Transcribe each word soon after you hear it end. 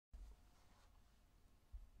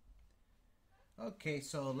Okay,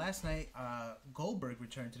 so last night, Goldberg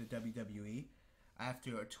returned to the WWE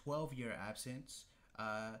after a 12-year absence.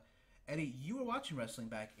 Eddie, you were watching wrestling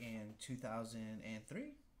back in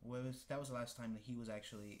 2003. That was the last time that he was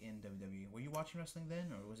actually in WWE? Were you watching wrestling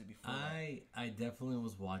then, or was it before that? I definitely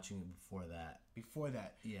was watching it before that. Before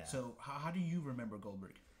that, Yeah. So how do you remember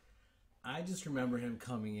Goldberg? I just remember him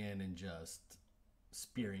coming in and just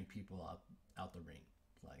spearing people out the ring,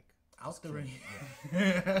 like Out the ring.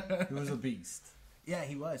 Yeah. He was a beast. Yeah,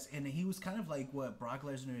 he was, and he was kind of like what Brock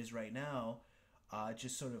Lesnar is right now,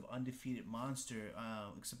 just sort of undefeated monster.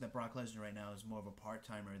 Except that Brock Lesnar right now is more of a part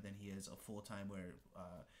timer than he is a full time. Where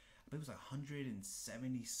I believe it was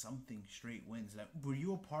 170 something straight wins. Were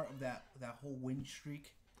you a part of that whole win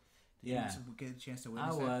streak? Did Yeah, you get a chance to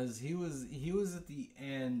witness I that? was. He was at the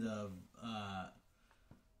end of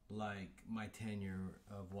like my tenure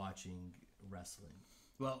of watching wrestling.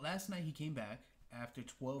 Well, last night he came back after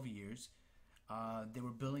 12 years. They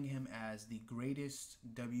were billing him as the greatest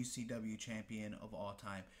WCW champion of all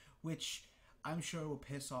time, which I'm sure will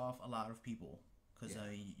piss off a lot of people because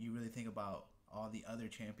you really think about all the other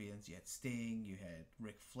champions. You had Sting, you had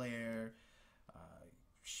Ric Flair,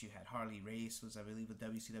 you had Harley Race was, I believe, a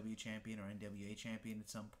WCW champion or NWA champion at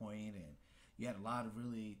some point, and you had a lot of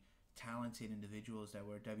really talented individuals that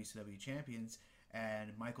were WCW champions.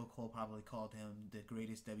 And Michael Cole probably called him the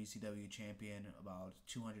greatest WCW champion about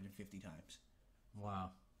 250 times.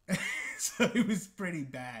 Wow. So it was pretty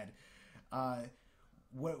bad.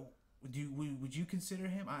 What would you consider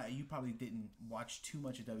him? You probably didn't watch too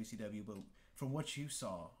much of WCW, but from what you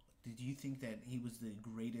saw, did you think that he was the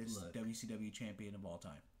greatest WCW champion of all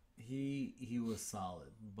time? He was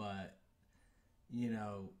solid, but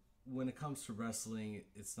when it comes to wrestling,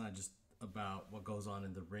 it's not just about what goes on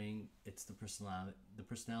in the ring. It's the personality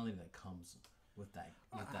that comes with that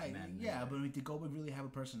man. Yeah, but did Goldberg really have a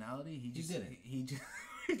personality? He didn't. He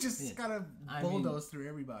just kind of bulldozed through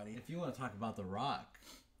everybody. If you want to talk about The Rock,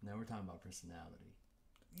 now we're talking about personality.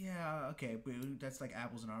 Yeah, okay, but that's like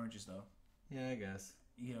apples and oranges, though. Yeah, I guess.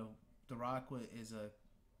 The Rock is a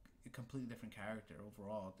completely different character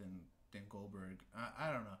overall than Goldberg.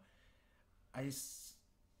 I don't know. I just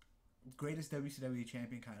greatest WCW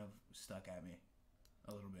champion kind of stuck at me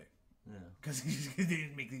a little bit. Yeah, because it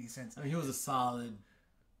didn't make any sense. I mean, he was a solid,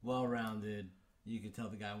 well-rounded. You could tell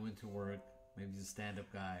the guy went to work. Maybe he's a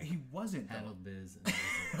stand-up guy. He wasn't handled biz.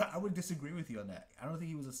 I would disagree with you on that. I don't think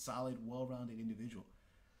he was a solid, well-rounded individual.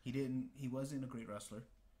 He wasn't a great wrestler.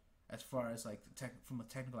 As far as like from a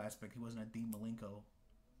technical aspect, he wasn't a Dean Malenko,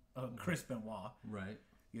 Chris Benoit. Right.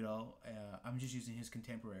 I'm just using his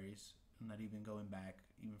contemporaries. I'm not even going back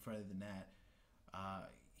even further than that.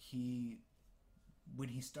 When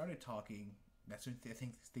he started talking, that's when I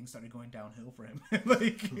think things started going downhill for him.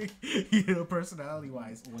 Personality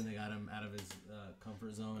wise. When they got him out of his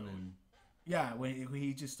comfort zone and. Yeah, when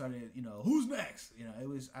he just started, who's next? It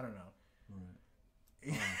was, I don't know.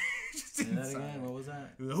 Right. Say that again. What was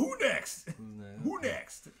that? Who next? Who's next? Who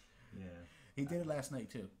next? Yeah. He did it last night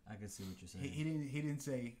too. I can see what you're saying. He didn't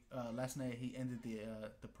say last night. He ended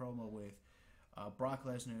the promo with Brock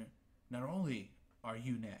Lesnar. Not only are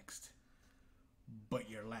you next, but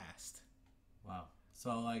you're last. Wow. So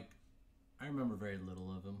I remember very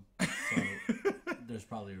little of him. So there's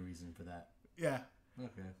probably a reason for that. Yeah.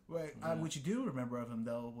 Okay. Right. What you do remember of him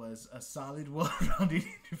though was a solid, well-rounded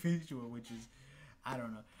individual, which is, I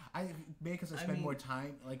don't know. Because I spend more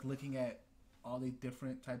time looking at all the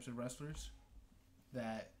different types of wrestlers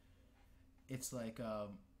that it's like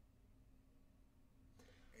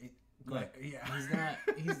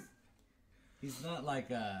he's not like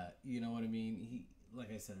you know what I mean. He, like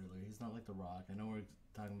I said earlier, he's not like The Rock. I know we're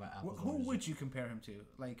talking about apples. Who would you compare him to?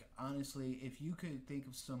 Like honestly, if you could think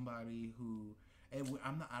of somebody who, and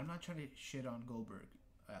I'm not trying to shit on Goldberg.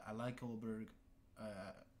 I like Goldberg.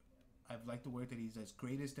 I've liked the work that he's as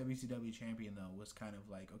greatest WCW champion though was kind of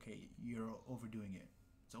like, okay, you're overdoing it.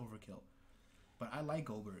 It's overkill. But I like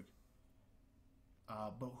Goldberg.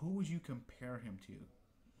 But who would you compare him to?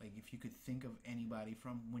 Like if you could think of anybody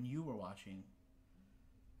from when you were watching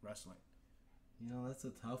wrestling. That's a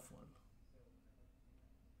tough one.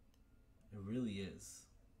 It really is.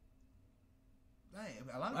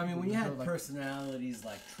 When you had personalities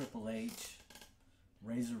like Triple H,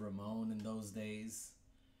 Razor Ramon in those days.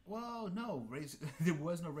 Well, no, there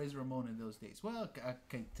was no Razor Ramon in those days. Well,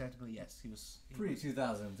 okay, technically yes, he was.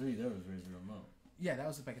 Pre-2003, there was Razor Ramon. Yeah, that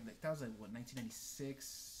was back in that was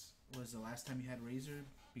 1996 was the last time you had Razor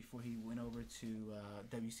before he went over to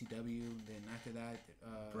WCW. Then after that,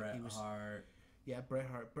 Bret Hart. Yeah, Bret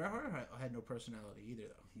Hart. Bret Hart had no personality either,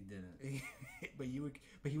 though. He didn't. But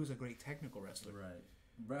he was a great technical wrestler. Right.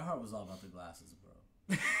 Bret Hart was all about the glasses,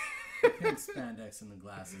 bro. Pink spandex and the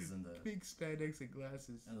glasses and the pink spandex and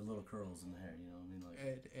glasses and the little curls in the hair. You know what I mean?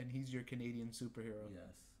 Like, and he's your Canadian superhero. yes.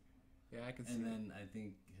 Yeah, I can see. And then I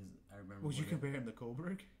think I remember. Would you compare him to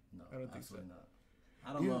Goldberg? No, I don't think so. Not.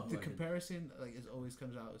 I don't know. The comparison, like, it always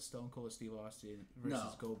comes out with Stone Cold Steve Austin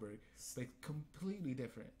versus Goldberg, but completely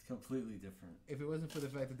different. Completely different. If it wasn't for the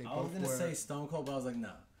fact that they I both was gonna say Stone Cold, but I was like, nah.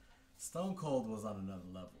 Stone Cold was on another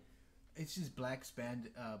level. It's just black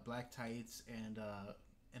tights and a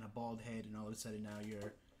bald head, and all of a sudden now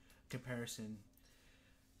your comparison,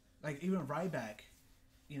 like even Ryback,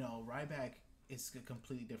 Ryback is a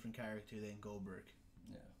completely different character than Goldberg.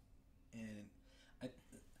 Yeah, and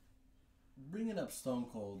bringing up Stone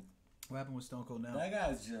Cold. What happened with Stone Cold now? That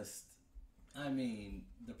guy's just, I mean,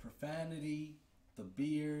 the profanity, the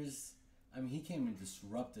beers. I mean, he came and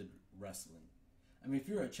disrupted wrestling. I mean, if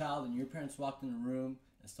you're a child and your parents walked in the room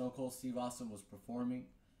and Stone Cold Steve Austin was performing,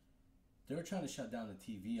 they were trying to shut down the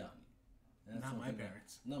TV on you. And Not my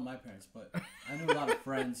parents. Not my parents, but I knew a lot of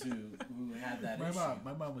friends who had that issue.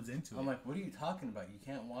 My mom was into it. I'm like, what are you talking about? You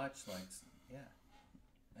can't watch, like, yeah.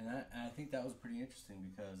 And I think that was pretty interesting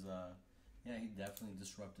because, yeah, he definitely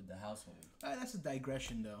disrupted the household. That's a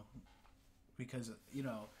digression, though. Because,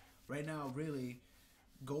 right now, really,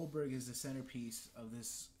 Goldberg is the centerpiece of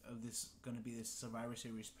this going to be this Survivor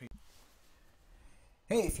Series.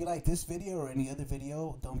 Hey, if you like this video or any other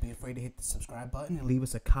video, don't be afraid to hit the subscribe button and leave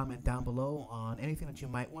us a comment down below on anything that you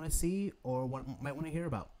might want to see or might want to hear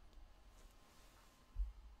about.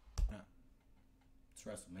 Yeah. It's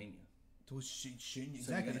WrestleMania.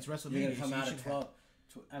 Exactly, it's WrestleMania. You're going to come out at 12.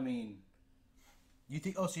 I mean... You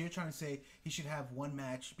think? Oh, so you're trying to say he should have one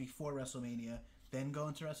match before WrestleMania, then go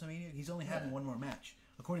into WrestleMania? He's only having one more match,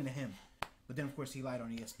 according to him. But then, of course, he lied on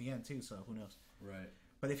ESPN too, so who knows? Right.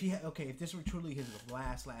 But if if this were truly his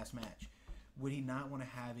last match, would he not want to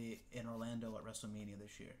have it in Orlando at WrestleMania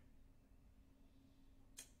this year?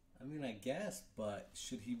 I mean, I guess, but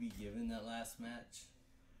should he be given that last match?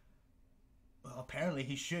 Well, apparently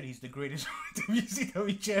he should. He's the greatest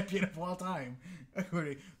WCW champion of all time.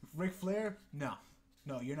 Ric Flair? No,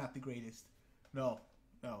 you're not the greatest. No.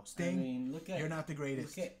 Sting? I mean, you're not the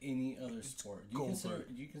greatest. Look at any other sport. Do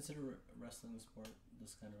you consider wrestling a sport?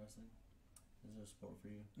 This kind of wrestling? Is there a sport for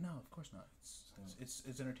you? No, of course not. It's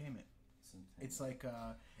entertainment. It's like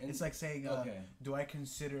saying, okay. Do I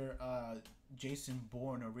consider Jason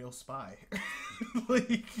Bourne a real spy?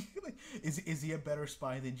 like, is he a better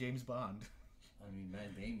spy than James Bond? I mean,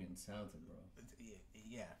 Matt Damon's talented, bro.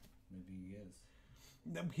 Yeah. Maybe he is.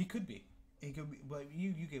 No, he could be. He could be, but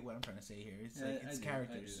you get what I'm trying to say here. It's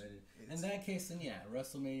characters. I do. In that case, then yeah,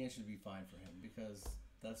 WrestleMania should be fine for him because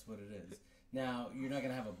that's what it is. Now, you're not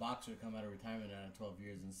gonna have a boxer come out of retirement after 12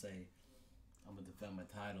 years and say, "I'm gonna defend my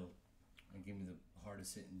title and give me the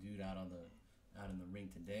hardest hitting dude out in the ring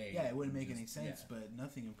today." Yeah, it wouldn't make any sense. Yeah. But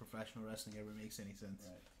nothing in professional wrestling ever makes any sense.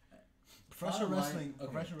 Right. Professional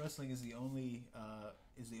wrestling is the only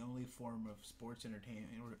form of sports entertainment.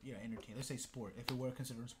 Entertainment. Let's say sport. If it were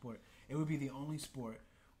considered a sport, it would be the only sport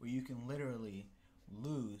where you can literally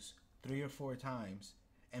lose 3 or 4 times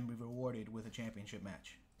and be rewarded with a championship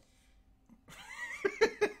match.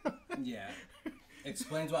 Yeah.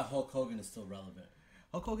 Explains why Hulk Hogan is still relevant.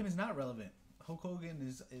 Hulk Hogan is not relevant. Hulk Hogan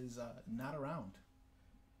is not around.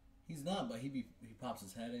 He's not, but he pops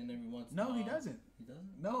his head in every once in a while. No, he doesn't. He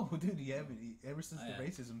doesn't? No, dude, ever since the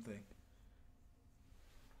racism thing.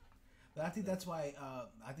 But I think that's why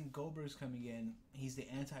I think Goldberg's coming in. He's the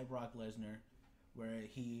anti-Brock Lesnar, where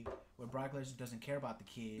Brock Lesnar doesn't care about the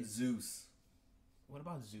kids. Zeus. What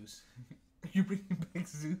about Zeus? You bringing back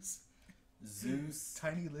Zeus? Zeus.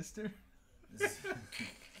 Tiny Lister?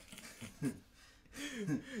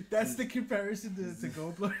 That's the comparison to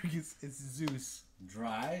Goldberg. It's Zeus.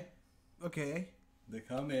 Dry. Okay. They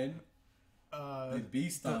come in. They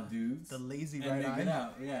beast on dudes. The lazy and right eye. Get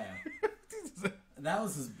out. Yeah. That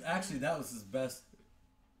was his best.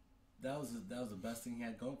 That was the best thing he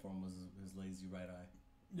had going for him was his lazy right eye.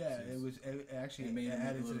 Yeah, it actually made him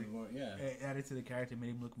added look a little more. Yeah, it added to the character,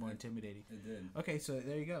 made him look more intimidating. It did. Okay, so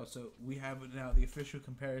there you go. So we have now the official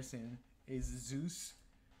comparison is Zeus,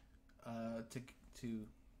 to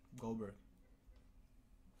Goldberg.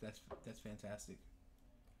 That's fantastic.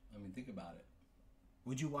 I mean, think about it.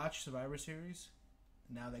 Would you watch Survivor Series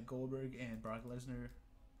now that Goldberg and Brock Lesnar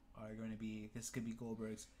are going to be? This could be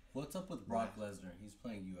Goldberg's. What's up with Brock Lesnar? He's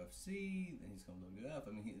playing UFC, then he's coming to WWF.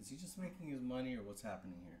 I mean, is he just making his money, or what's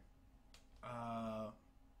happening here?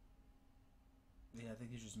 Yeah, I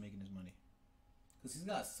think he's just making his money. Because he's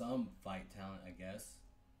got some fight talent, I guess,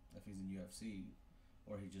 if he's in UFC,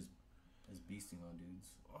 or he just is beasting on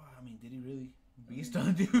dudes. Oh, I mean, did he really? beast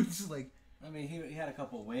on dudes. Like, I mean, he had a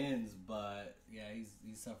couple wins, but yeah,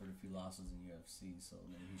 he's suffered a few losses in UFC, so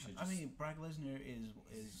maybe he should. I mean, Brock Lesnar he's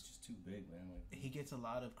is just too big, man. Like, he gets a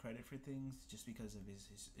lot of credit for things just because of his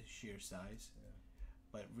sheer size. Yeah.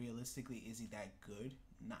 But realistically, is he that good?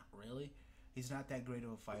 Not really. He's not that great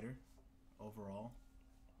of a fighter overall.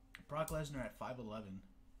 Brock Lesnar at 5'11",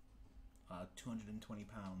 220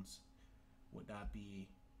 pounds, would not be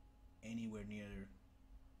anywhere near.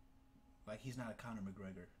 Like, he's not a Conor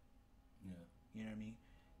McGregor. Yeah. You know what I mean?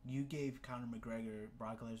 You gave Conor McGregor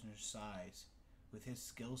Brock Lesnar's size with his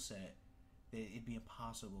skill set, that it'd be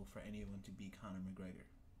impossible for anyone to beat Conor McGregor.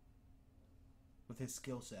 With his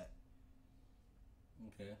skill set.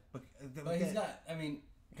 Okay. But he's not. I mean,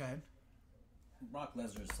 go ahead. Brock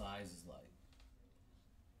Lesnar's size is like.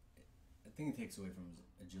 I think it takes away from his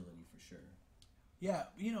agility for sure. Yeah,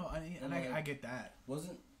 you know, I get that.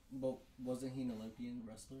 Wasn't he an Olympian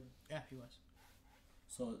wrestler? Yeah, he was.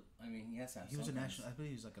 So I mean, he has to have. He was a national. I believe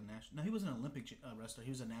he was like a national. No, he wasn't an Olympic wrestler. He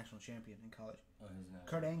was a national champion in college. Oh, he was not.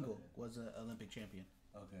 Kurt Angle was an Olympic champion.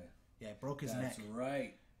 Okay. Yeah, broke his neck. That's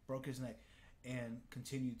right. Broke his neck, and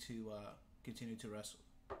continued to wrestle.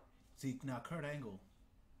 See, now Kurt Angle,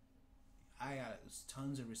 I got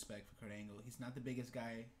tons of respect for Kurt Angle. He's not the biggest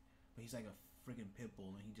guy, but he's like a freaking pit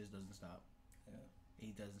bull, and he just doesn't stop. Yeah.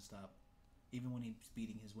 He doesn't stop. Even when he's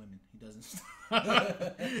beating his women, he doesn't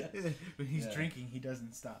stop. When he's drinking, he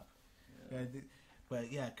doesn't stop. Yeah.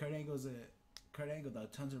 But yeah, Kurt Angle, though,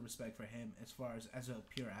 tons of respect for him as far as a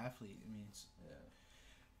pure athlete. I mean,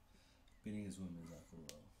 beating his women is not cool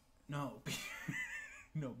though. No,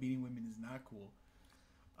 no, beating women is not cool.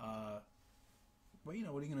 But you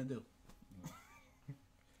know, what are you gonna do? Yeah.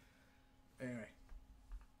 Anyway.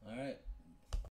 All right.